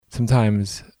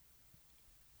sometimes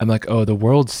I'm like, oh, the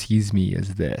world sees me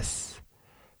as this,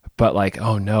 but like,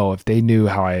 oh no, if they knew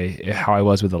how I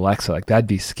was with Alexa, like that'd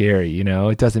be scary, you know?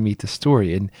 It doesn't meet the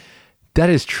story. And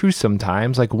that is true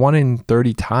sometimes. Like 1 in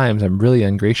 30 times, I'm really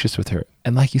ungracious with her.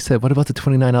 And like you said, what about the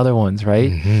 29 other ones,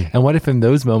 right? Mm-hmm. And what if in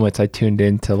those moments I tuned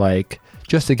into like,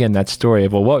 just again, that story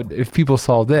of, well, what if people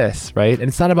saw this, right? And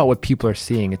it's not about what people are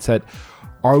seeing. It's that,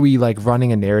 are we like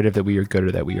running a narrative that we are good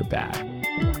or that we are bad?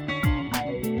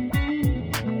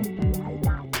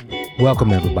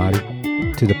 Welcome, everybody,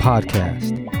 to the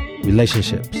podcast,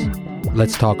 Relationships.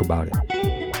 Let's talk about it.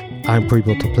 I'm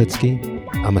Preble Toplitsky.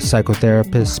 I'm a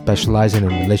psychotherapist specializing in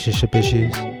relationship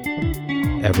issues.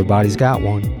 Everybody's got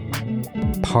one.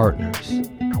 Partners,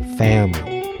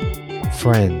 family,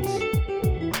 friends,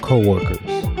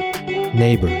 co-workers,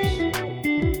 neighbors,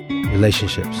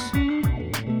 relationships.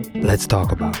 Let's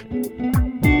talk about it.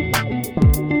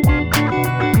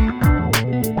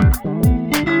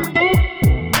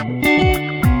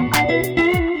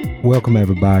 Welcome,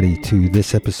 everybody, to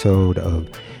this episode of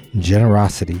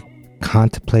Generosity,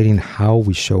 contemplating how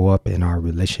we show up in our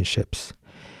relationships.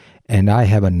 And I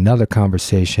have another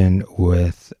conversation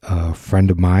with a friend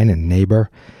of mine and neighbor,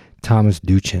 Thomas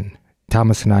Duchin.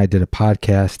 Thomas and I did a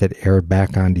podcast that aired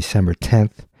back on December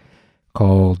 10th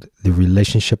called The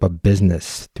Relationship of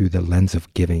Business Through the Lens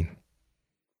of Giving.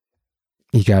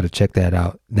 You got to check that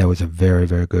out. That was a very,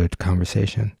 very good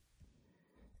conversation.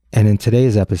 And in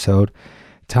today's episode,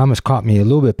 Thomas caught me a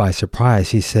little bit by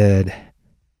surprise. He said,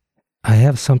 I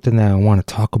have something that I want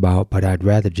to talk about, but I'd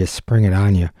rather just spring it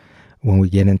on you when we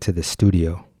get into the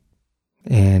studio.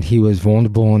 And he was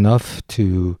vulnerable enough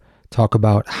to talk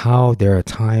about how there are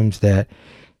times that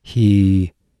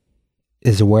he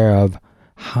is aware of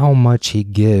how much he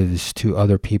gives to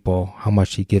other people, how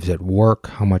much he gives at work,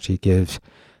 how much he gives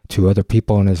to other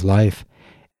people in his life.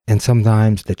 And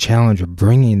sometimes the challenge of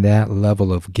bringing that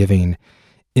level of giving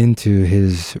into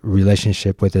his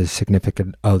relationship with his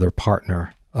significant other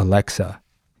partner, Alexa.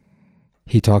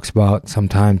 He talks about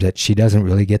sometimes that she doesn't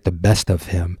really get the best of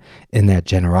him in that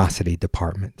generosity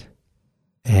department.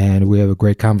 And we have a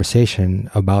great conversation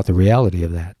about the reality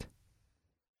of that.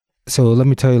 So let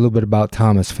me tell you a little bit about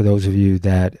Thomas for those of you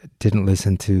that didn't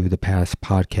listen to the past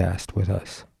podcast with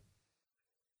us.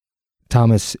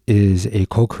 Thomas is a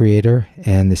co-creator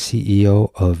and the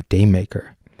CEO of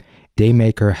Daymaker.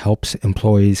 Daymaker helps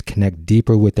employees connect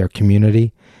deeper with their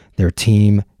community, their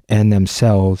team, and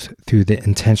themselves through the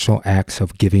intentional acts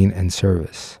of giving and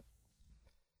service.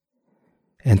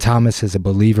 And Thomas is a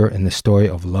believer in the story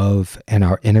of love and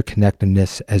our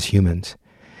interconnectedness as humans.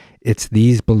 It's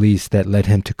these beliefs that led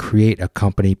him to create a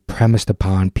company premised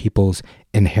upon people's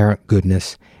inherent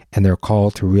goodness and their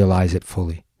call to realize it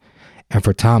fully. And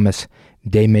for Thomas,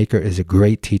 Daymaker is a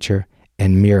great teacher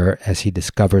and mirror as he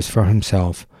discovers for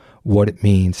himself what it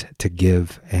means to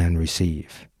give and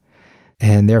receive.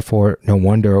 And therefore, no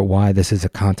wonder why this is a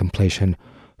contemplation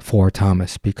for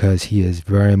Thomas, because he is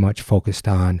very much focused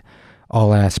on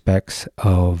all aspects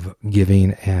of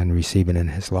giving and receiving in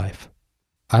his life.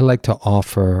 I like to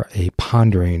offer a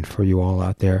pondering for you all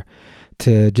out there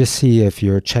to just see if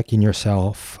you're checking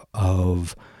yourself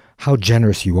of how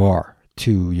generous you are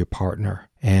to your partner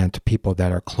and to people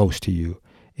that are close to you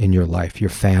in your life,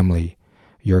 your family,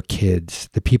 your kids,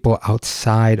 the people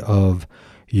outside of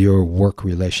your work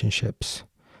relationships,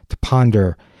 to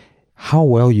ponder how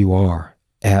well you are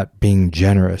at being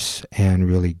generous and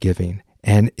really giving.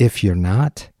 And if you're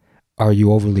not, are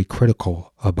you overly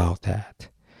critical about that?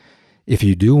 If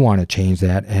you do want to change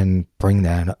that and bring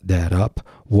that up,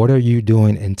 what are you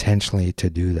doing intentionally to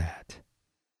do that?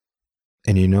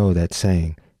 And you know that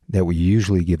saying that we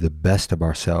usually give the best of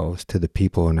ourselves to the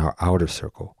people in our outer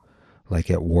circle, like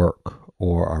at work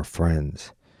or our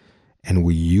friends. And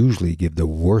we usually give the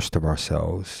worst of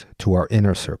ourselves to our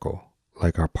inner circle,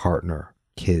 like our partner,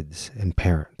 kids, and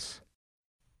parents.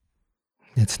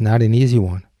 It's not an easy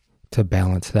one to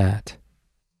balance that.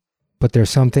 But there's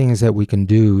some things that we can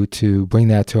do to bring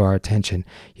that to our attention,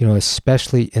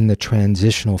 especially in the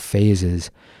transitional phases,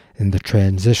 in the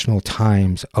transitional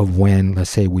times of when,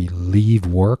 let's say, we leave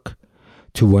work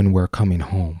to when we're coming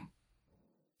home.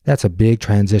 That's a big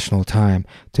transitional time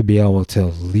to be able to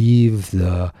leave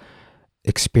the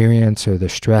experience or the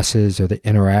stresses or the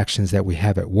interactions that we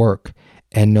have at work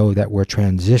and know that we're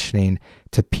transitioning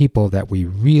to people that we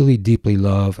really deeply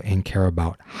love and care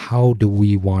about. How do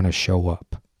we want to show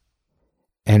up?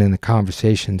 And in the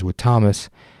conversations with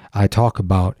Thomas, I talk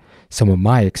about some of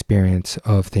my experience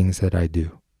of things that I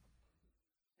do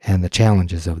and the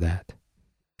challenges of that.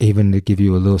 Even to give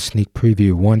you a little sneak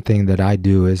preview, one thing that I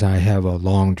do is I have a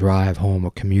long drive home,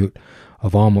 a commute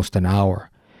of almost an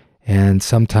hour. And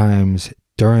sometimes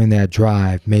during that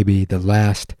drive, maybe the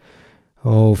last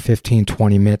 15,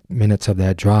 20 minutes of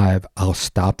that drive, I'll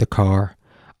stop the car,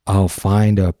 I'll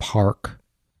find a park,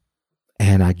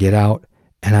 and I get out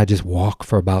and I just walk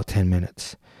for about 10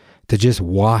 minutes to just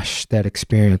wash that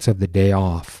experience of the day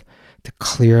off, to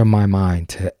clear my mind,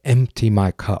 to empty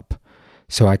my cup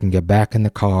so I can get back in the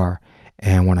car.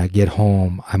 And when I get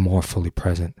home, I'm more fully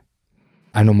present.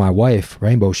 I know my wife,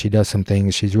 Rainbow, she does some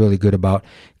things. She's really good about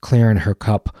clearing her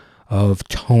cup of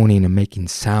toning and making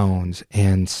sounds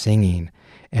and singing.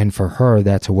 And for her,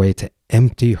 that's a way to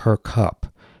empty her cup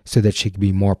so that she can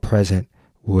be more present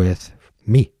with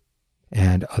me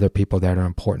and other people that are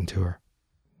important to her.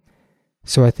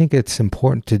 So I think it's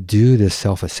important to do this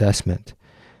self-assessment,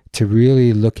 to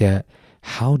really look at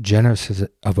how generous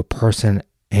of a person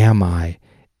am I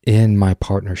in my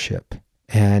partnership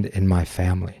and in my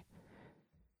family.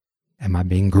 Am I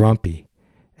being grumpy?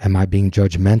 Am I being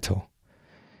judgmental?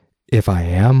 If I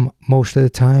am most of the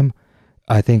time,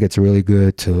 I think it's really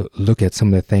good to look at some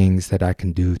of the things that I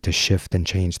can do to shift and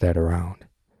change that around.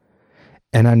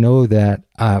 And I know that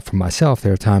for myself,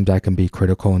 there are times I can be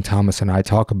critical, and Thomas and I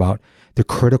talk about the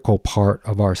critical part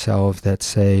of ourselves that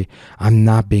say, I'm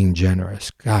not being generous.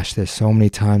 Gosh, there's so many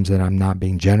times that I'm not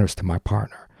being generous to my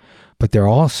partner. But there are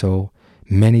also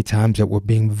many times that we're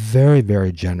being very,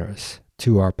 very generous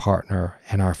to our partner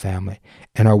and our family.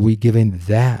 And are we giving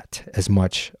that as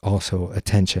much also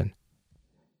attention?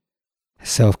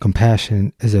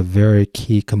 Self-compassion is a very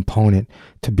key component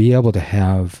to be able to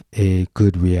have a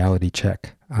good reality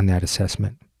check on that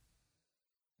assessment.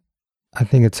 I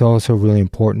think it's also really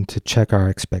important to check our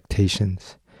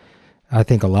expectations. I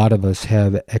think a lot of us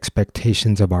have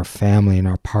expectations of our family and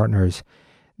our partners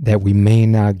that we may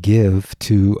not give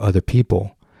to other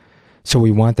people. So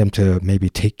we want them to maybe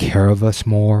take care of us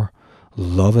more,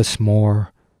 love us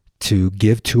more, to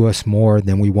give to us more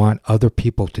than we want other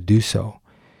people to do so.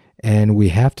 And we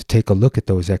have to take a look at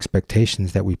those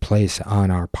expectations that we place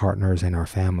on our partners and our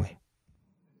family.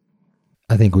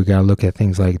 I think we got to look at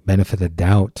things like benefit of the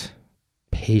doubt,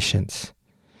 patience.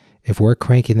 If we're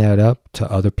cranking that up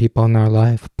to other people in our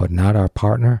life, but not our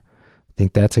partner, I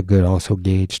think that's a good also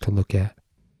gauge to look at.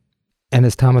 And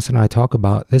as Thomas and I talk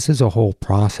about, this is a whole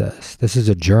process. This is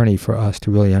a journey for us to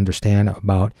really understand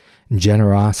about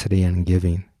generosity and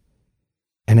giving.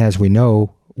 And as we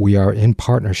know, we are in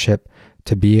partnership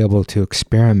to be able to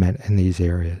experiment in these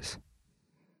areas,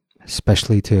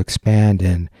 especially to expand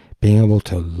in being able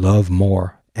to love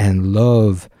more. And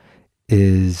love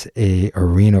is an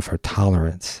arena for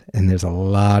tolerance, and there's a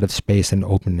lot of space and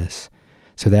openness.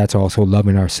 So that's also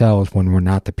loving ourselves when we're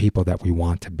not the people that we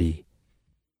want to be.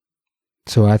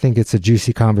 So I think it's a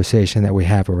juicy conversation that we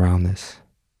have around this.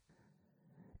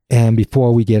 And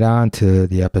before we get on to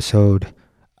the episode,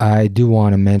 I do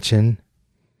want to mention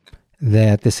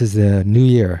that this is the new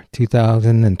year,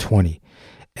 2020,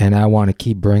 and I want to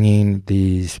keep bringing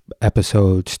these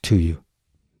episodes to you.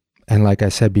 And like I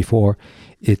said before,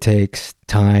 it takes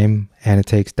time and it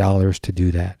takes dollars to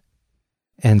do that.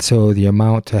 And so the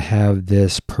amount to have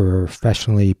this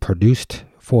professionally produced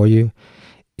for you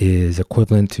is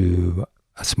equivalent to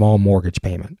a small mortgage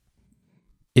payment.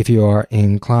 If you are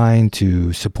inclined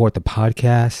to support the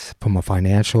podcast from a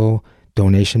financial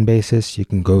donation basis, you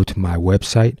can go to my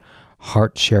website,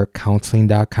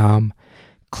 heartsharecounseling.com,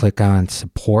 click on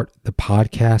support the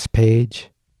podcast page,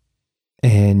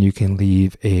 and you can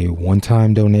leave a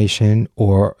one-time donation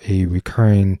or a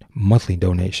recurring monthly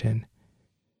donation.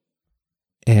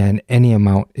 And any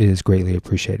amount is greatly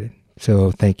appreciated.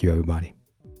 So thank you, everybody.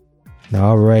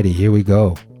 Now, alrighty, here we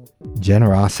go.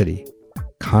 Generosity.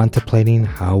 Contemplating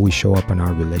how we show up in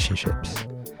our relationships.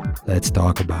 Let's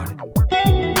talk about it.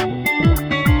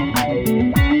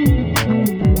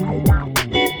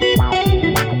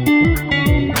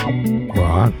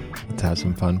 Let's have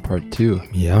some fun, part 2.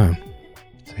 Yeah.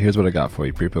 So here's what I got for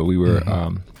you, Prepo. We were,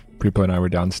 Prepo and I were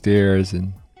downstairs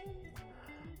and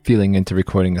feeling into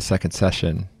recording a second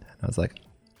session. I was like,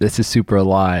 this is super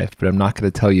alive, but I'm not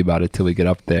going to tell you about it till we get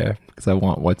up there because I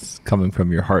want what's coming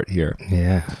from your heart here.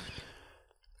 Yeah.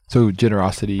 So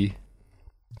generosity,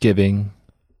 giving,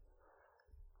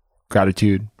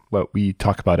 gratitude, what we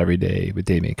talk about every day with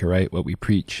Daymaker, right? What we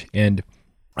preach. And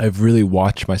I've really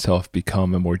watched myself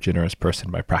become a more generous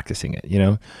person by practicing it. You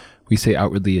know, we say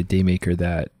outwardly at Daymaker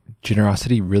that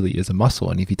generosity really is a muscle.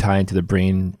 And if you tie into the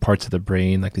brain, parts of the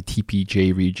brain, like the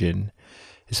TPJ region,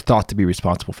 is thought to be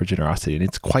responsible for generosity. And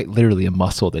it's quite literally a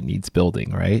muscle that needs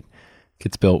building, right?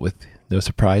 Gets built with, no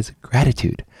surprise,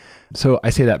 gratitude. So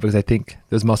I say that because I think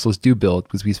those muscles do build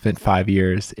because we spent 5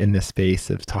 years in this space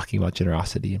of talking about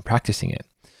generosity and practicing it.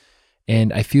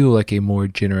 And I feel like a more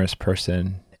generous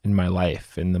person in my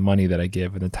life and the money that I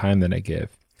give and the time that I give.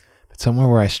 But somewhere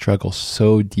where I struggle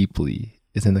so deeply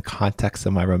is in the context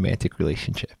of my romantic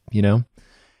relationship, you know?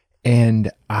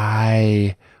 And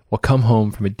I will come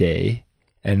home from a day,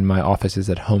 and my office is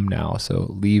at home now. So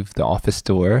leave the office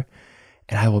door,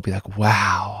 and I will be like,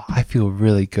 wow, I feel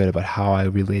really good about how I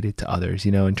related to others,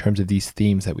 you know, in terms of these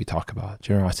themes that we talk about: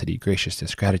 generosity,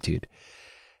 graciousness, gratitude.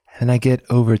 And then I get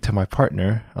over to my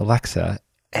partner, Alexa,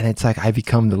 and it's like I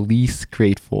become the least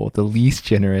grateful, the least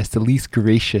generous, the least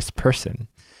gracious person.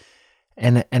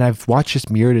 And I've watched this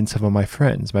mirrored in some of my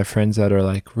friends that are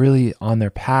like really on their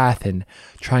path and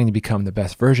trying to become the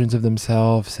best versions of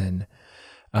themselves, and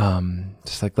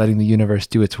just like letting the universe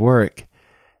do its work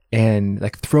and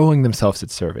like throwing themselves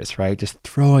at service, right? Just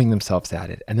throwing themselves at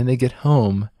it. And then they get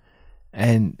home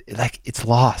and like it's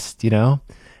lost, you know?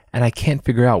 And I can't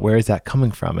figure out, where is that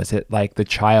coming from? Is it like the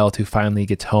child who finally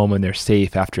gets home and they're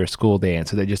safe after a school day, and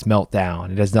so they just melt down?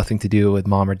 It has nothing to do with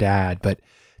mom or dad, but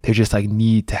they just like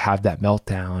need to have that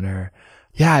meltdown. Or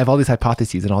yeah, I have all these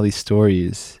hypotheses and all these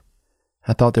stories.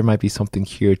 I thought there might be something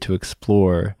here to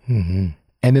explore. Mm-hmm.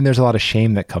 And then there's a lot of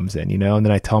shame that comes in, you know? And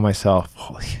then I tell myself,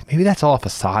 oh, maybe that's all a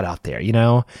facade out there, you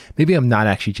know? Maybe I'm not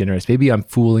actually generous. Maybe I'm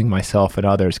fooling myself and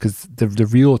others, because the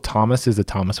real Thomas is the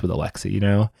Thomas with Alexa, you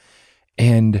know?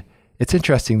 And it's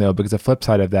interesting though, because the flip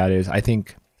side of that is, I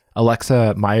think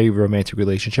Alexa, my romantic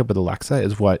relationship with Alexa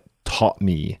is what taught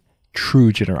me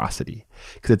true generosity.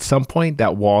 Because at some point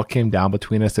that wall came down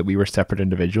between us, that we were separate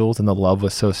individuals, and the love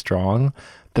was so strong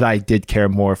that I did care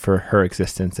more for her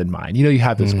existence than mine. You know, you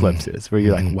have those glimpses where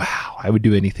you're like, wow, I would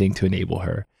do anything to enable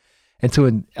her. And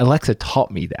so Alexa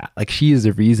taught me that. Like, she is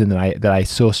the reason that I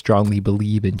so strongly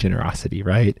believe in generosity,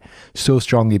 right? So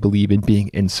strongly believe in being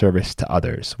in service to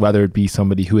others, whether it be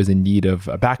somebody who is in need of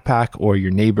a backpack, or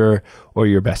your neighbor, or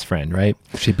your best friend, right?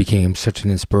 She became such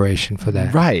an inspiration for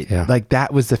that. Right. Yeah. Like,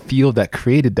 that was the field that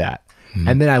created that.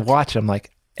 And then I watch, I'm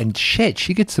like, and shit,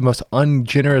 she gets the most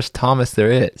ungenerous Thomas there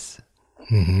is.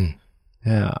 Mm-hmm.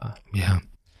 Yeah. Yeah.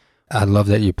 I love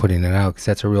that you're putting it out, because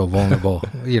that's a real vulnerable,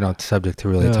 subject to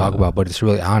really talk about, but it's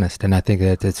really honest. And I think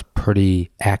that it's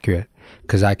pretty accurate,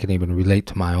 because I can even relate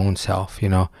to my own self.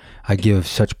 I give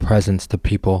such presence to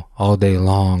people all day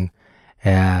long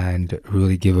and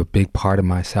really give a big part of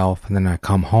myself. And then I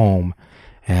come home,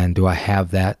 and do I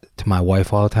have that to my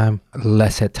wife all the time?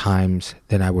 Less at times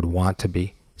than I would want to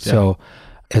be. Yeah. So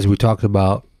as we talked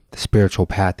about the spiritual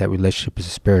path, that relationship is a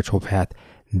spiritual path,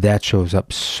 that shows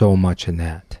up so much in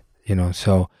that.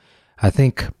 So I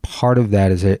think part of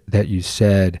that is that you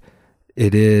said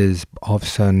it is all of a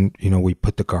sudden, we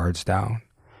put the guards down.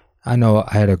 I know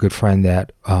I had a good friend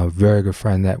very good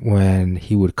friend, that when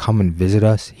he would come and visit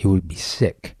us, he would be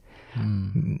sick.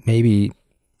 Maybe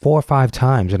 4 or 5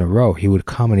 times in a row, he would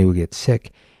come and he would get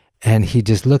sick. And he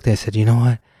just looked at it and said, you know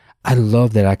what? I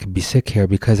love that I could be sick here,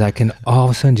 because I can all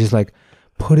of a sudden just like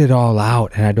put it all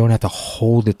out, and I don't have to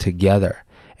hold it together.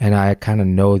 And I kind of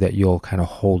know that you'll kind of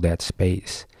hold that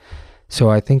space. So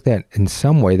I think that in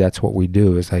some way, that's what we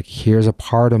do, is like, here's a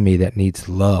part of me that needs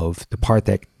love, the part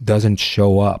that doesn't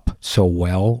show up so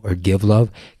well or give love.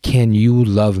 Can you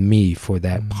love me for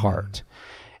that part?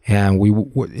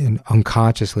 And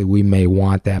unconsciously, we may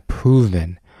want that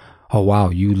proven. Oh, wow,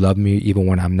 you love me even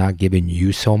when I'm not giving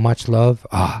you so much love.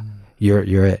 You're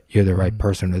the right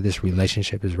person, or this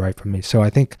relationship is right for me. So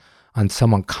I think on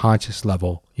some unconscious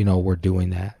level, we're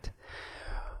doing that.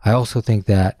 I also think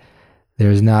that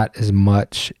there's not as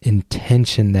much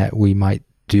intention that we might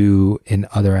do in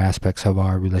other aspects of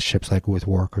our relationships, like with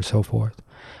work or so forth.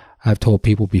 I've told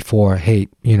people before, hey,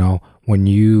 when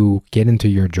you get into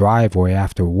your driveway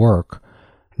after work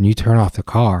and you turn off the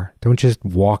car, don't just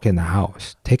walk in the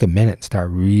house. Take a minute and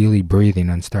start really breathing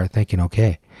and start thinking,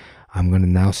 okay, I'm going to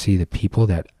now see the people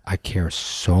that I care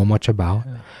so much about.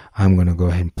 Yeah. I'm going to go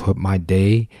ahead and put my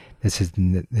day. This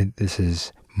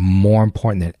is more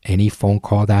important than any phone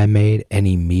call that I made,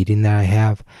 any meeting that I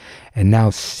have. And now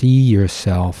see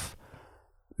yourself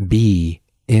be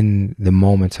in the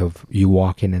moments of you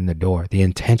walking in the door. The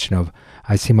intention of,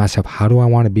 I see myself, how do I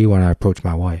want to be when I approach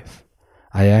my wife?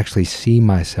 I actually see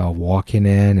myself walking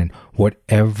in, and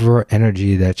whatever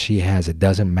energy that she has, it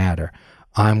doesn't matter.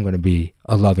 I'm going to be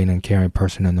a loving and caring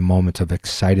person in the moments of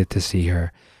excited to see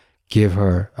her, give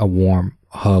her a warm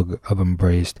hug of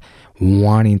embrace,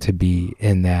 wanting to be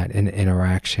in that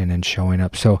interaction and showing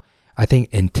up. So I think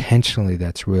intentionally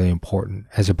that's really important,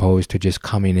 as opposed to just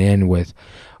coming in with,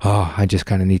 oh, I just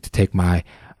kind of need to take my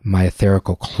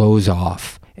etherical clothes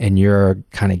off, and you're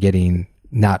kind of getting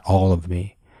not all of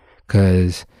me.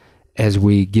 Because as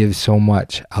we give so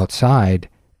much outside,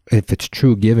 if it's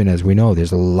true giving, as we know,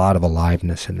 there's a lot of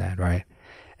aliveness in that, right?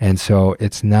 And so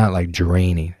it's not like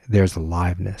draining. There's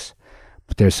aliveness.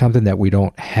 But there's something that we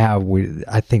don't have.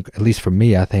 I think, at least for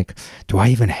me, I think, do I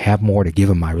even have more to give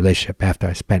in my relationship after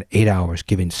I spent 8 hours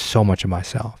giving so much of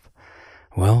myself?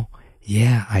 Well,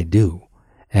 yeah, I do.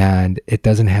 And it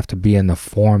doesn't have to be in the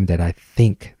form that I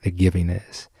think the giving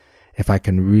is. If I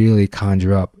can really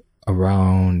conjure up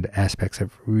around aspects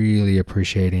of really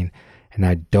appreciating, and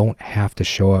I don't have to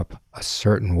show up a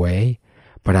certain way,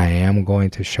 but I am going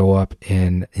to show up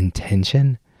in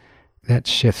intention, that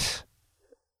shifts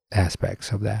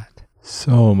aspects of that.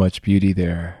 So much beauty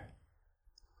there.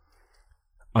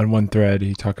 On one thread,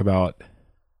 you talk about,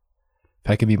 if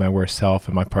I can be my worst self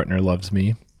and my partner loves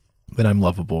me, then I'm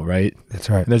lovable, right? That's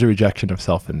right. And there's a rejection of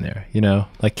self in there, you know?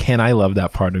 Like, can I love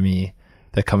that part of me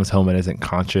that comes home and isn't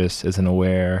conscious, isn't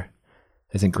aware,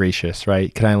 isn't gracious,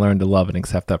 right? Can I learn to love and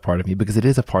accept that part of me? Because it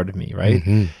is a part of me, right?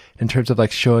 Mm-hmm. In terms of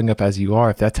like showing up as you are,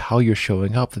 if that's how you're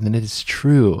showing up, then it is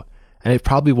true. And it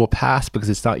probably will pass because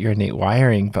it's not your innate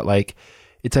wiring, but like,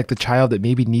 it's like the child that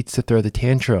maybe needs to throw the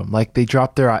tantrum. Like they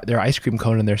drop their ice cream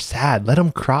cone and they're sad. Let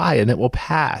them cry and it will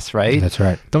pass, right? That's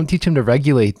right. Don't teach them to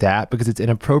regulate that because it's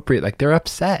inappropriate. Like they're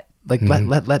upset. Like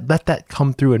let that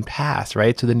come through and pass,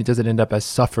 right? So then it doesn't end up as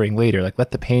suffering later. Like let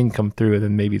the pain come through and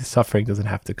then maybe the suffering doesn't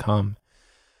have to come.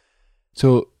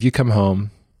 So if you come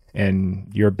home and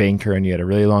you're a banker and you had a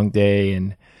really long day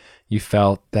and you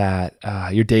felt that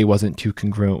your day wasn't too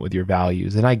congruent with your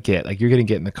values. And I get, like, you're going to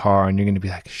get in the car and you're going to be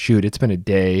like, shoot, it's been a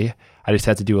day. I just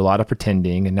had to do a lot of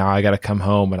pretending and now I got to come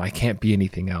home and I can't be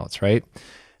anything else, right?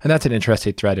 And that's an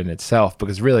interesting thread in itself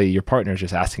because really your partner is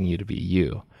just asking you to be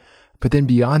you. But then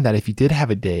beyond that, if you did have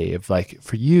a day of like,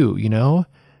 for you, you know,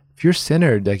 if you're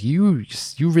centered, like you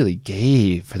really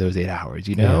gave for those 8 hours,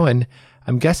 you know? Yeah. And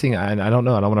I'm guessing, and I don't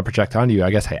know, I don't want to project onto you.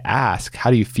 I guess I ask, how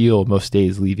do you feel most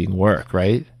days leaving work,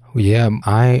 right? Yeah,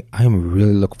 I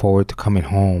really look forward to coming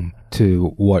home to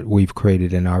what we've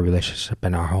created in our relationship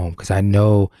in our home, because I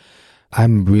know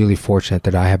I'm really fortunate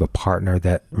that I have a partner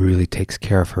that really takes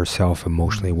care of herself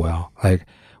emotionally well. Like,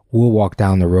 we'll walk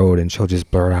down the road and she'll just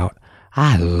blurt out,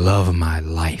 I love my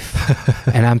life.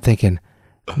 And I'm thinking,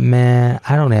 man,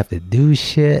 I don't have to do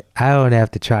shit. I don't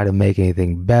have to try to make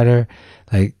anything better.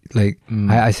 I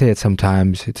say it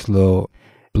sometimes, it's a little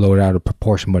blown out of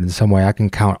proportion, but in some way I can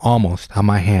count almost on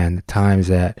my hand the times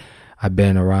that I've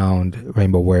been around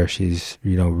Rainbow where she's,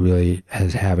 you know, really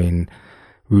having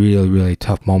really, really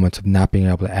tough moments of not being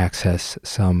able to access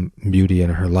some beauty in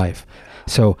her life.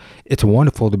 So it's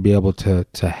wonderful to be able to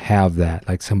have that,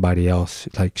 like somebody else,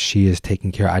 like she is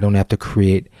taking care. I don't have to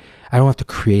create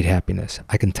happiness.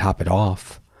 I can top it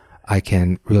off. I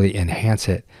can really enhance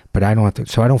it, but I don't have to,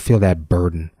 so I don't feel that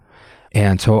burden.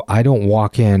 And so I don't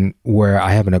walk in where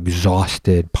I have an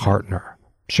exhausted partner.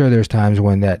 Sure, there's times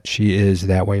when that she is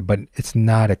that way, but it's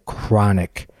not a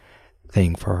chronic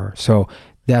thing for her. So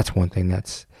that's one thing,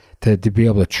 that's to be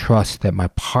able to trust that my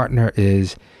partner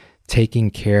is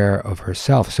taking care of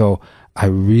herself. So I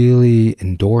really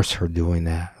endorse her doing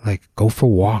that. Like, go for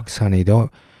walks, honey.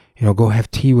 Don't, you know, go have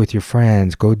tea with your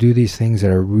friends. Go do these things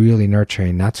that are really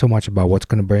nurturing, not so much about what's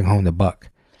going to bring home the buck.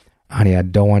 Honey, I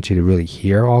don't want you to really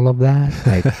hear all of that.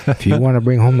 Like, if you want to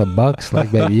bring home the bucks,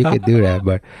 like, baby, you could do that.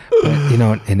 But you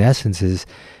know, in essence, is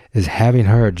having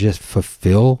her just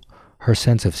fulfill her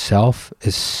sense of self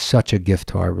is such a gift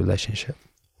to our relationship.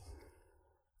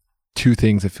 Two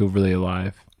things that feel really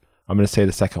alive. I'm going to say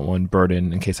the second one,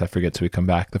 burden, in case I forget so we come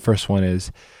back. The first one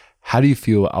is, how do you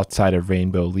feel outside of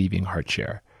Rainbow leaving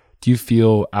HeartShare? Do you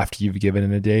feel after you've given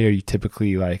in a day, are you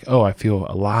typically like, oh, I feel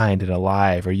aligned and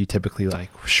alive? Or are you typically like,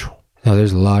 whoosh? No,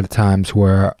 there's a lot of times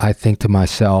where I think to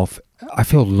myself, I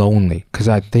feel lonely because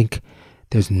I think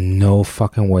there's no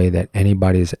fucking way that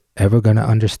anybody is ever going to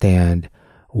understand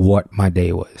what my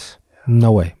day was.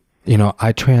 No way. You know,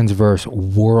 I transverse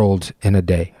worlds in a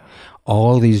day.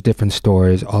 All these different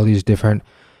stories, all these different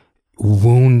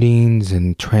woundings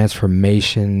and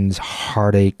transformations,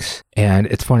 heartaches. And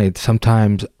it's funny,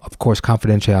 sometimes, of course,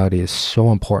 confidentiality is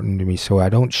so important to me. So I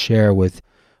don't share with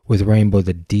Rainbow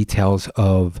the details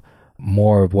of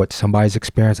more of what somebody's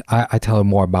experienced. I tell her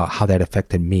more about how that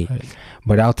affected me. Right.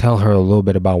 But I'll tell her a little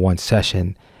bit about one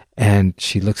session and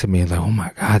she looks at me and like, oh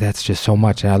my God, that's just so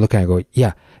much. And I look at her and go,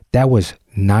 yeah, that was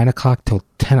 9 o'clock till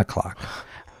 10 o'clock.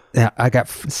 I got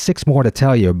 6 more to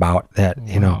tell you about that,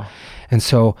 you know. And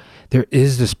so there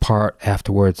is this part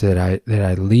afterwards that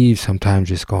I leave sometimes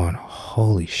just going,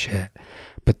 holy shit.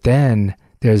 But then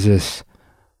there's this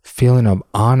feeling of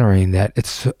honoring that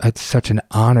it's such an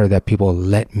honor that people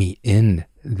let me in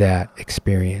that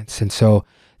experience. And so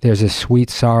there's a sweet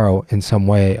sorrow in some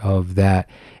way of that.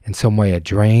 in some way it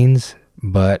drains,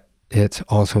 but it's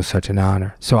also such an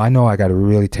honor. So I know I got to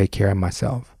really take care of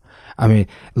myself. I mean,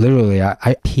 literally,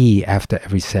 I pee after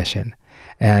every session,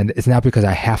 and it's not because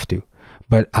I have to,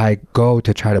 but I go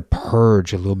to try to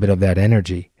purge a little bit of that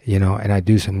energy, you know, and I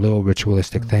do some little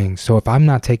ritualistic things. So if I'm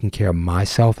not taking care of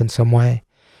myself in some way,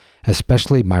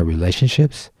 especially my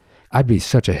relationships, I'd be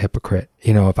such a hypocrite.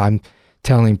 You know, if I'm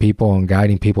telling people and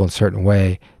guiding people in a certain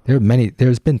way,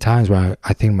 there's been times where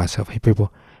I think to myself, hey,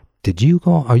 people,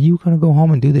 are you going to go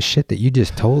home and do the shit that you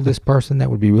just told this person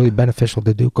that would be really beneficial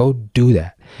to do? Go do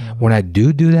that. When I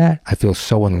do that, I feel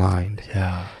so aligned.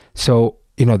 Yeah. So,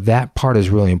 you know, that part is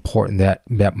really important,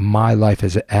 that my life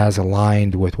is as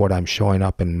aligned with what I'm showing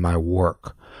up in my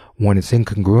work. When it's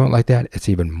incongruent like that, it's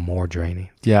even more draining.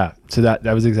 Yeah. So that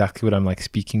was exactly what I'm like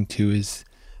speaking to, is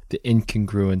the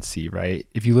incongruency, right?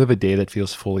 If you live a day that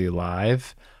feels fully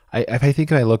alive, I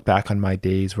think if I look back on my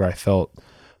days where I felt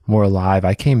more alive,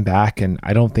 I came back and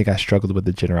I don't think I struggled with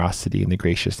the generosity and the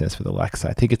graciousness with Alexa.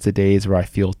 I think it's the days where I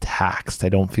feel taxed, I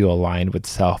don't feel aligned with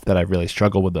self, that I really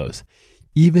struggle with those.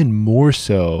 Even more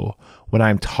so when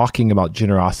I'm talking about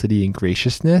generosity and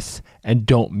graciousness and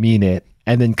don't mean it,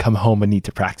 and then come home and need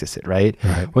to practice it, right?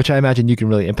 Which I imagine you can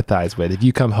really empathize with. If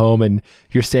you come home and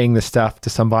you're saying this stuff to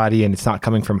somebody and it's not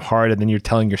coming from heart, and then you're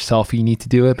telling yourself you need to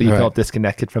do it, but you felt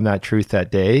disconnected from that truth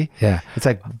that day. Yeah. It's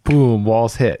like, boom,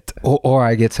 walls hit. Or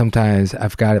I get, sometimes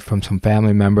I've got it from some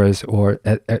family members, or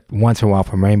at once in a while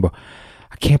from Rainbow.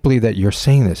 I can't believe that you're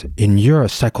saying this and you're a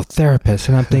psychotherapist.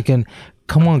 And I'm thinking,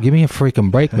 come on, give me a freaking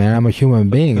break, man. I'm a human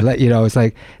being. You know, it's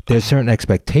like there's certain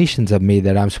expectations of me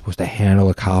that I'm supposed to handle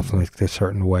a conflict a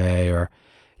certain way. Or,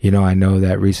 you know, I know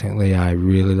that recently I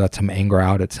really let some anger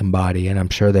out at somebody, and I'm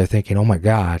sure they're thinking, oh my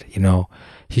God, you know,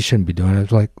 he shouldn't be doing it.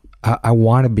 It's like, I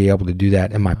want to be able to do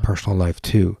that in my personal life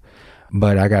too.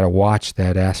 But I got to watch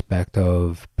that aspect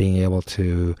of being able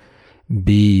to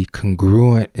be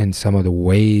congruent in some of the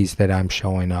ways that I'm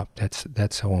showing up.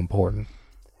 That's so important.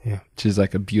 Yeah. Which is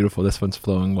like this one's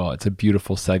flowing well. It's a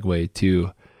beautiful segue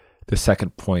to the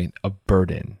second point, a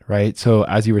burden, right? So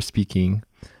as you were speaking,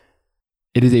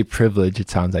 it is a privilege, it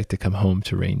sounds like, to come home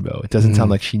to Rainbow. It doesn't sound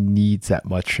like she needs that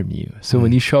much from you. So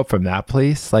when you show up from that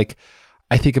place, like,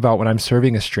 I think about when I'm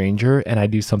serving a stranger and I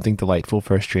do something delightful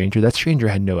for a stranger, that stranger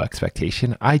had no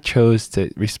expectation. I chose to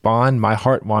respond. My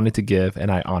heart wanted to give, and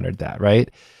I honored that, right?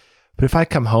 But if I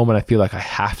come home and I feel like I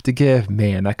have to give,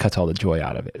 man, that cuts all the joy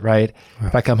out of it, right?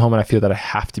 If I come home and I feel that I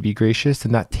have to be gracious,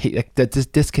 then that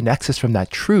just disconnects us from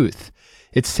that truth.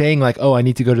 It's saying like, oh, I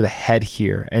need to go to the head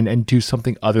here and do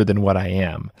something other than what I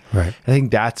am. Right. I think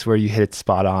that's where you hit it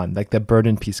spot on. Like the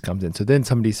burden piece comes in. So then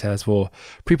somebody says, well,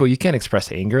 Prepo, you can't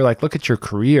express anger. Like, look at your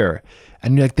career.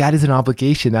 And you're like, that is an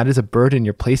obligation. That is a burden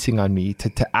you're placing on me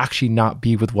to actually not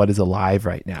be with what is alive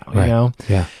right now, you know?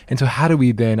 Yeah. And so how do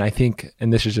we then, I think,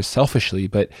 and this is just selfishly,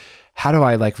 but how do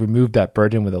I like remove that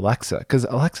burden with Alexa? Because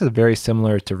Alexa is very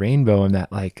similar to Rainbow in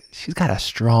that, like, she's got a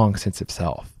strong sense of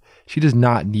self. She does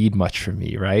not need much from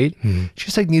me, right? She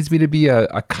just like needs me to be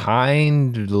a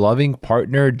kind, loving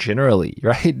partner generally,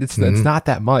 right? It's not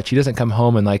that much. She doesn't come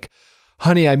home and like,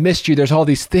 honey, I missed you. There's all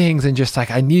these things. And just like,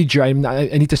 I need you. I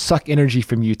need to suck energy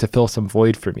from you to fill some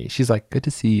void for me. She's like, good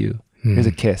to see you. Here's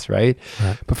a kiss, right?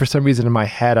 But for some reason in my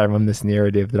head, I run this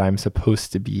narrative that I'm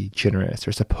supposed to be generous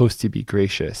or supposed to be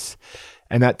gracious.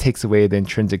 And that takes away the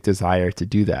intrinsic desire to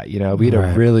do that. You know, we had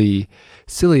a really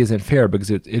silly isn't fair because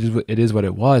it is what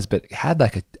it was, but had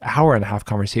like an hour and a half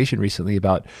conversation recently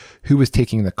about who was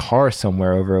taking the car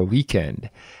somewhere over a weekend.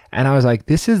 And I was like,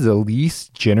 this is the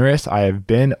least generous I have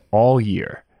been all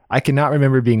year. I cannot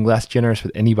remember being less generous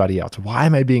with anybody else. Why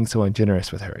am I being so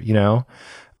ungenerous with her? You know?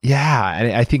 Yeah.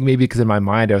 And I think maybe because in my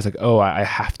mind, I was like, oh, I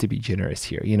have to be generous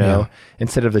here, you know,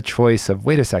 instead of the choice of,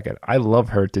 wait a second, I love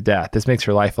her to death. This makes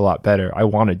her life a lot better. I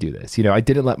want to do this. You know, I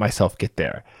didn't let myself get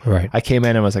there. Right. I came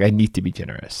in and was like, I need to be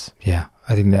generous. Yeah.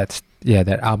 I think that's,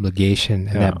 that obligation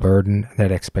and that burden,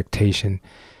 that expectation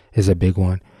is a big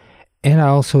one. And I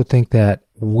also think that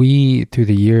we, through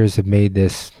the years, have made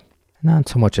this, not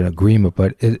so much an agreement,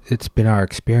 but it's been our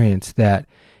experience that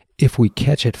if we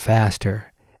catch it faster,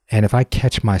 and if I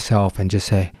catch myself and just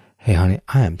say, hey, honey,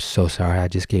 I am so sorry I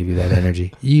just gave you that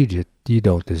energy. You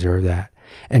don't deserve that.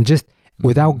 And just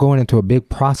without going into a big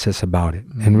process about it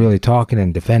and really talking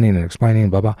and defending and explaining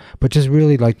and blah, blah, but just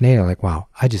really like Nate, like, wow,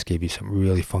 I just gave you some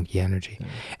really funky energy.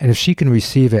 And if she can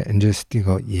receive it and just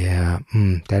go,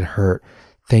 that hurt.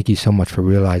 Thank you so much for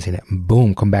realizing it. And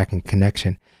boom, come back in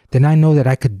connection. Then I know that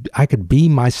I could be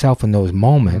myself in those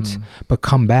moments, but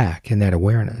come back in that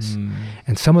awareness.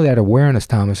 And some of that awareness,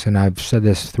 Thomas, and I've said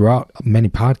this throughout many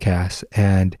podcasts,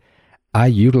 and I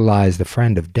utilize the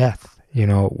friend of death You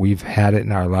know, we've had it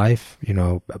in our life, you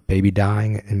know, a baby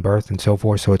dying in birth and so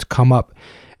forth. So it's come up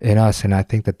in us. And I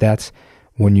think that that's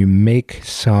when you make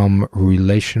some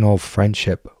relational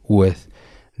friendship with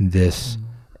this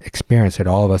experience that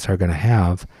all of us are going to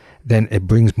have, then it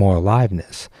brings more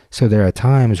aliveness. So there are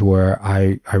times where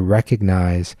I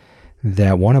recognize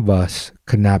that one of us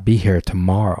could not be here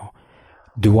tomorrow.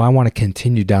 Do I want to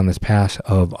continue down this path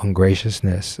of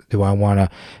ungraciousness? Do I want to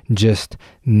just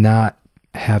not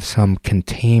have some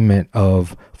containment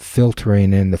of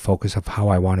filtering in the focus of how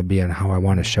I want to be and how I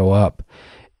want to show up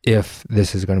if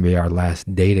this is going to be our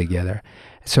last day together?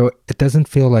 So it doesn't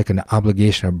feel like an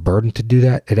obligation or burden to do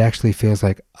that. It actually feels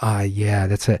like, yeah,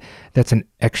 that's an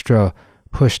extra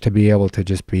push to be able to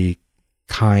just be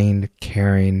kind,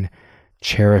 caring,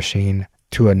 cherishing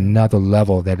to another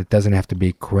level, that it doesn't have to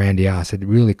be grandiose. It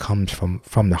really comes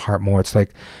from the heart more. It's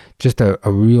like just a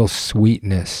real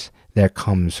sweetness that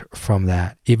comes from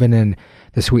that, even in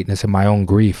the sweetness of my own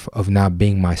grief of not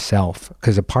being myself,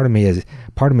 because a part of me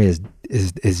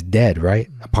is dead, right?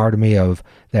 A part of me of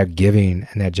that giving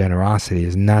and that generosity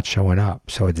is not showing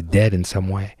up, so it's dead in some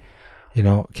way. You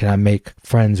know, can I make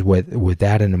friends with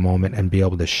that in a moment and be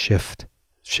able to shift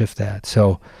that?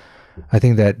 So I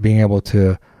think that being able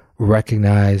to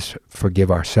recognize,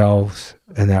 forgive ourselves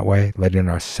in that way, letting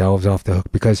ourselves off the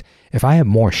hook. Because if I have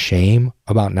more shame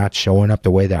about not showing up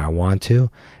the way that I want to,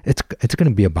 it's going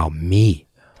to be about me.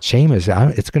 Shame is,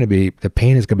 the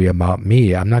pain is going to be about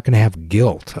me. I'm not going to have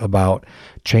guilt about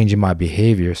changing my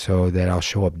behavior so that I'll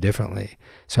show up differently.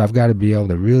 So I've got to be able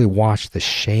to really watch the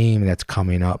shame that's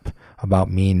coming up about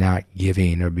me not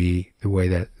giving or be the way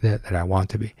that I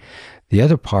want to be. The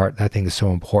other part that I think is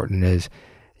so important is,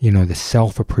 you know, the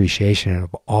self-appreciation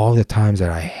of all the times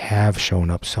that I have shown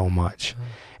up so much,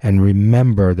 and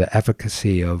remember the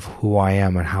efficacy of who I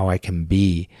am and how I can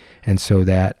be. And so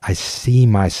that I see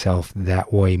myself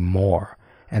that way more,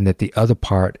 and that the other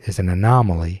part is an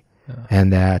anomaly,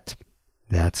 and that's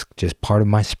just part of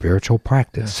my spiritual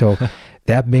practice. So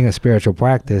that being a spiritual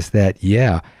practice, that,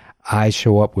 yeah, I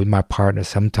show up with my partner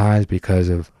sometimes because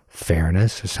of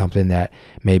fairness or something that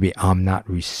maybe I'm not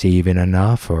receiving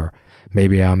enough, or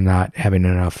maybe I'm not having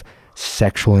enough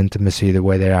sexual intimacy the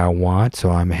way that I want,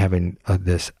 so I'm having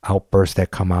this outburst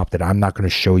that come up that I'm not going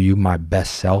to show you my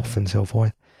best self and so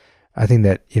forth. I think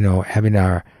that, you know, having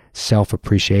our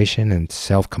self-appreciation and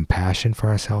self-compassion for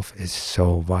ourselves is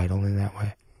so vital in that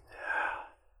way.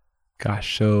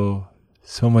 Gosh, so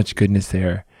much goodness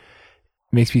there.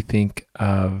 Makes me think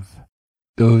of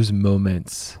those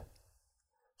moments.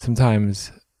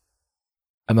 Sometimes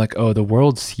I'm like, oh, the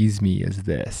world sees me as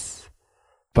this.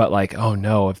 But like, oh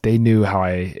no, if they knew how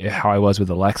I was with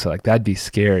Alexa, like that'd be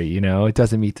scary, you know? It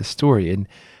doesn't meet the story. And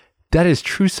that is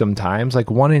true sometimes. Like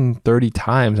 1 in 30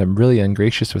 times I'm really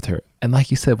ungracious with her. And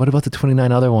like you said, what about the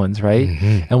 29 other ones, right?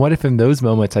 Mm-hmm. And what if in those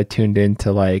moments I tuned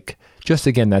into like, just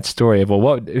again, that story of, well,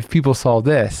 what if people saw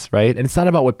this, right? And it's not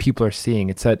about what people are seeing.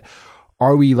 It's that,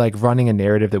 are we like running a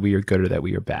narrative that we are good or that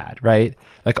we are bad, right?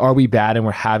 Like, are we bad and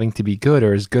we're having to be good,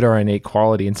 or is good our innate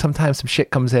quality? And sometimes some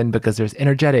shit comes in because there's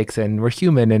energetics and we're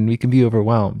human and we can be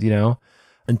overwhelmed, you know?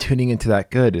 And tuning into that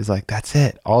good is like, that's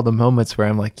it. All the moments where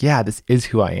I'm like, yeah, this is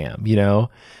who I am, you know?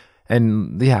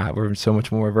 And yeah, we're so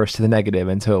much more averse to the negative,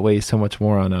 and so it weighs so much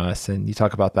more on us. And you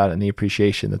talk about that in the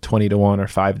appreciation, the 20-1 or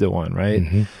 5-1, right?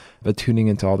 Mm-hmm. But tuning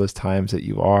into all those times that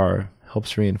you are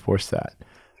helps reinforce that.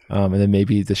 And then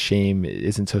maybe the shame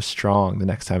isn't so strong the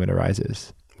next time it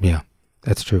arises. Yeah,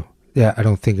 that's true. Yeah, I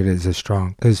don't think it is as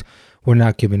strong because we're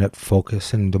not giving it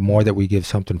focus. And the more that we give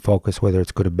something focus, whether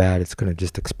it's good or bad, it's going to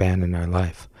just expand in our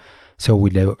life. So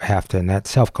we have to, and that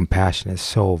self-compassion is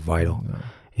so vital. Yeah.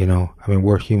 You know, I mean,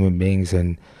 we're human beings,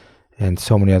 and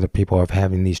so many other people are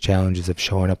having these challenges of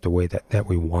showing up the way that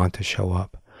we want to show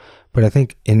up. But I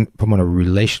think from a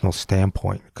relational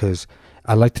standpoint, because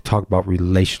I like to talk about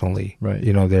relationally, right?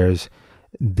 You know,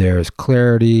 there's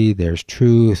clarity, there's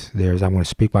truth, I'm going to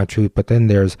speak my truth, but then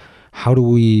there's how are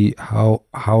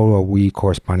we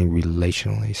corresponding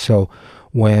relationally? So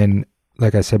when,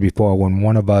 like I said before, when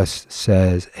one of us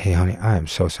says, hey honey, I am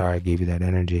so sorry I gave you that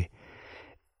energy,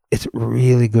 it's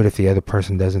really good if the other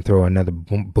person doesn't throw another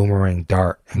boomerang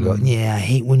dart and go, yeah, I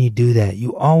hate when you do that.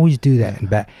 You always do that. And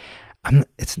back,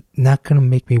 it's not going to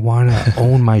make me want to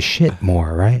own my shit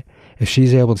more, right? If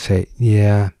she's able to say,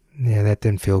 yeah, that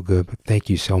didn't feel good, but thank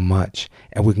you so much,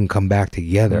 and we can come back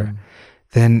together,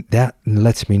 then that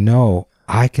lets me know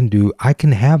I can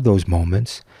have those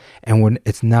moments, and when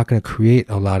it's not going to create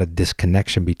a lot of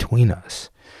disconnection between us.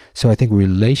 So I think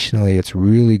relationally, it's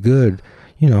really good,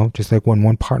 just like when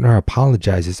one partner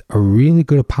apologizes, a really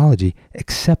good apology,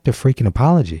 accept the freaking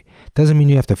apology. Doesn't mean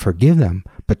you have to forgive them,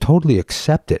 but totally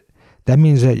accept it. That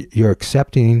means that you're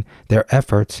accepting their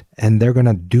efforts and they're going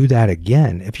to do that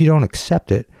again. If you don't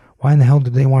accept it, why in the hell do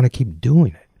they want to keep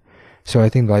doing it? So I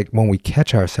think like when we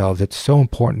catch ourselves, it's so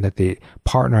important that the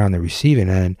partner on the receiving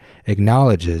end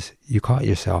acknowledges, you caught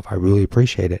yourself. I really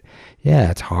appreciate it.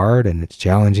 Yeah, it's hard and it's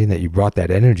challenging that you brought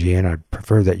that energy in. I'd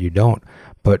prefer that you don't.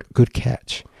 But good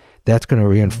catch. That's going to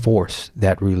reinforce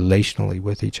that relationally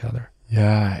with each other.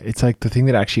 Yeah. It's like the thing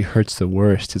that actually hurts the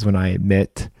worst is when I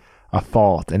admit a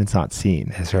fault and it's not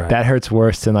seen. That's right. That hurts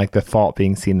worse than like the fault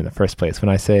being seen in the first place. When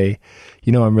I say,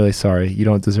 I'm really sorry. You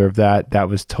don't deserve that. That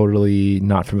was totally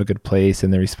not from a good place.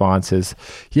 And the response is,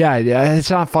 yeah, it's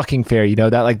not fucking fair.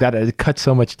 That it cuts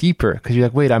so much deeper because you're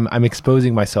like, wait, I'm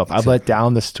exposing myself. I've let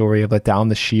down the story. I've let down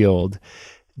the shield.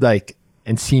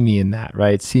 And see me in that,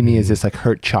 right? See me as this like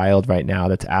hurt child right now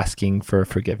that's asking for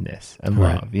forgiveness and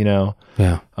love, Yeah.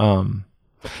 Yeah.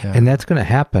 And that's going to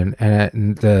happen.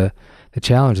 And the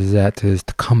challenge is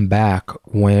to come back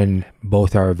when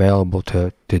both are available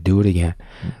to do it again.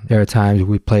 Mm-hmm. There are times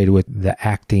we played with the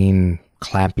acting,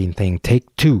 clapping thing,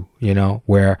 take two,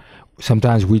 where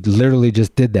sometimes we literally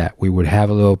just did that. We would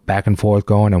have a little back and forth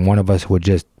going and one of us would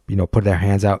just, put their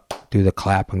hands out, do the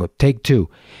clap and go, take two.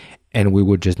 And we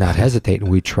would just not hesitate and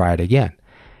we'd try it again,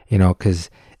 because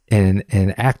in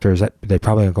actors, they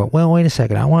probably go, well, wait a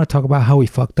second. I want to talk about how we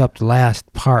fucked up the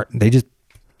last part. They just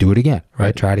do it again,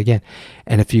 right? Try it again.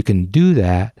 And if you can do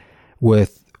that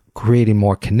with creating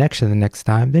more connection the next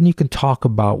time, then you can talk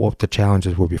about what the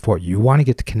challenges were before. You want to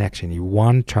get the connection. You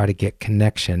want to try to get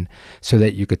connection so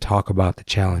that you could talk about the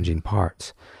challenging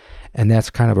parts. And that's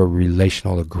kind of a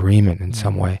relational agreement in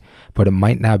some way, but it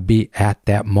might not be at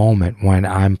that moment when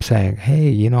I'm saying,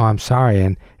 hey, I'm sorry,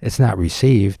 and it's not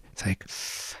received. It's like,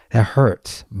 that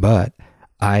hurts, but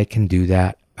I can do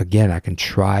that again. I can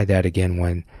try that again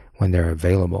when they're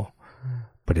available,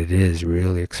 but it is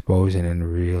really exposing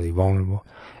and really vulnerable.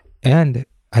 And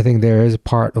I think there is a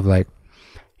part of like,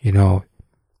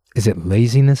 is it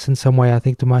laziness in some way? I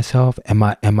think to myself, am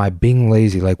I being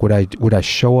lazy? Like, would I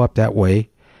show up that way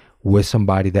with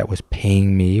somebody that was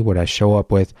paying me? Would I show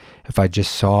up with, if I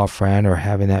just saw a friend or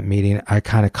having that meeting, I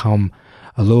kind of come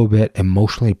a little bit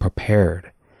emotionally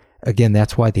prepared. Again,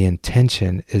 that's why the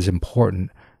intention is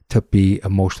important, to be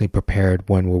emotionally prepared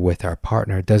when we're with our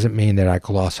partner. It doesn't mean that I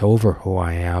gloss over who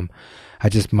I am. I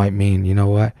just might mean, you know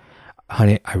what,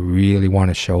 honey, I really want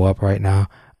to show up right now.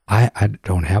 I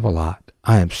don't have a lot.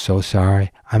 I am so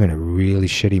sorry. I'm in a really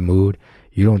shitty mood.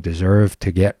 You don't deserve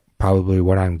to get probably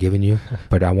what I'm giving you,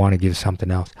 but I want to give something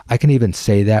else. I can even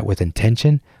say that with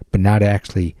intention, but not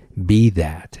actually be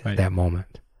that at that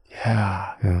moment.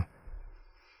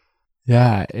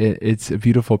 Yeah. It's a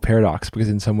beautiful paradox because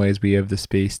in some ways we have the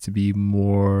space to be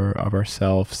more of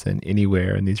ourselves than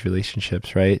anywhere in these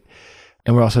relationships, right?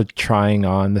 And we're also trying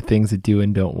on the things that do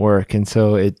and don't work. And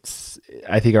so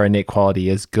I think our innate quality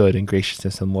is good and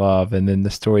graciousness and love, and then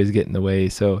the stories get in the way.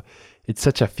 So it's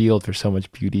such a field for so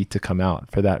much beauty to come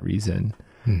out for that reason.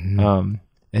 Mm-hmm.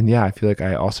 And yeah, I feel like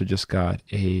I also just got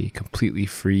a completely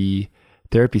free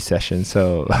therapy session.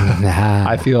 So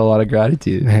I feel a lot of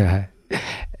gratitude. Yeah.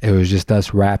 It was just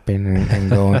us rapping and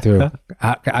going through.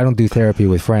 I don't do therapy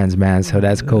with friends, man, so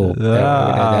that's cool.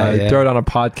 Yeah. Throw it on a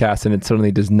podcast and it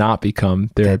suddenly does not become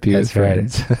therapy with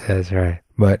friends. That's right.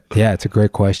 But yeah, it's a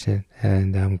great question,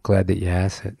 and I'm glad that you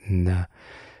asked it. And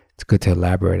it's good to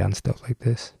elaborate on stuff like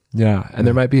this. Yeah, and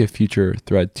there might be a future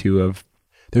thread too of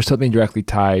there's something directly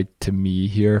tied to me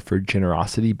here for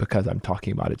generosity because I'm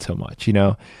talking about it so much,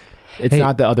 It's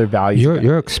not the other values.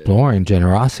 You're exploring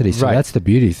generosity, so that's the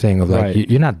beauty thing of like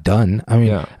you're not done. I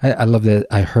mean, I love that.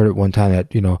 I heard it one time that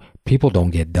people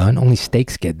don't get done, only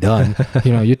steaks get done.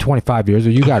 You're 25 years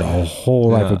old, you got a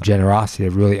whole life of generosity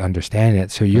of really understanding it.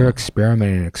 So you're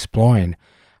experimenting and exploring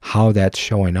how that's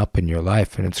showing up in your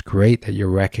life, and it's great that you're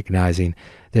recognizing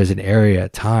there's an area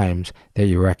at times that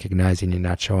you're recognizing you're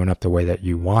not showing up the way that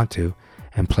you want to,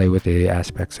 and play with the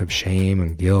aspects of shame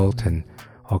and guilt and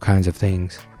all kinds of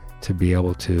things to be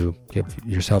able to give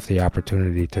yourself the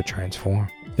opportunity to transform.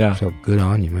 Yeah. So good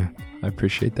on you, man. I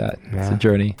appreciate that. Yeah. It's a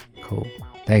journey. Cool.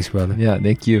 Thanks, brother. Yeah,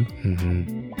 thank you.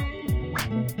 Mm-hmm.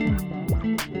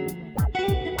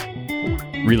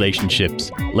 Relationships.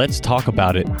 Let's Talk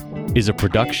About It is a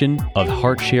production of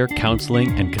HeartShare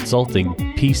Counseling and Consulting,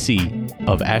 PC,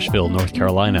 of Asheville, North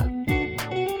Carolina.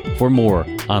 For more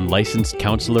on licensed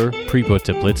counselor Prepo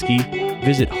Teplitsky,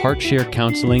 visit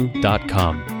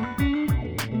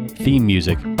heartsharecounseling.com. Theme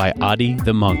music by Adi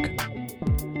the Monk.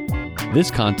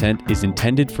 This content is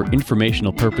intended for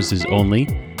informational purposes only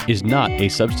is not a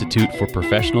substitute for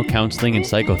professional counseling and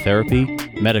psychotherapy,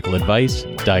 medical advice,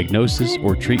 diagnosis,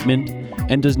 or treatment,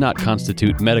 and does not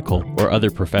constitute medical or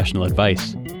other professional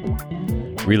advice.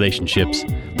 Relationships,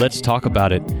 Let's Talk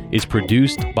About It is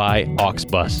produced by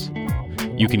Auxbus.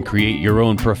 You can create your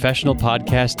own professional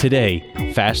podcast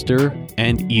today, faster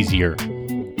and easier.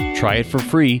 Try it for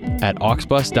free at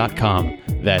auxbus.com.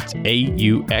 That's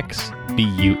AUXBUS.com.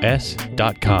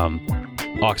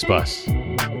 Auxbus.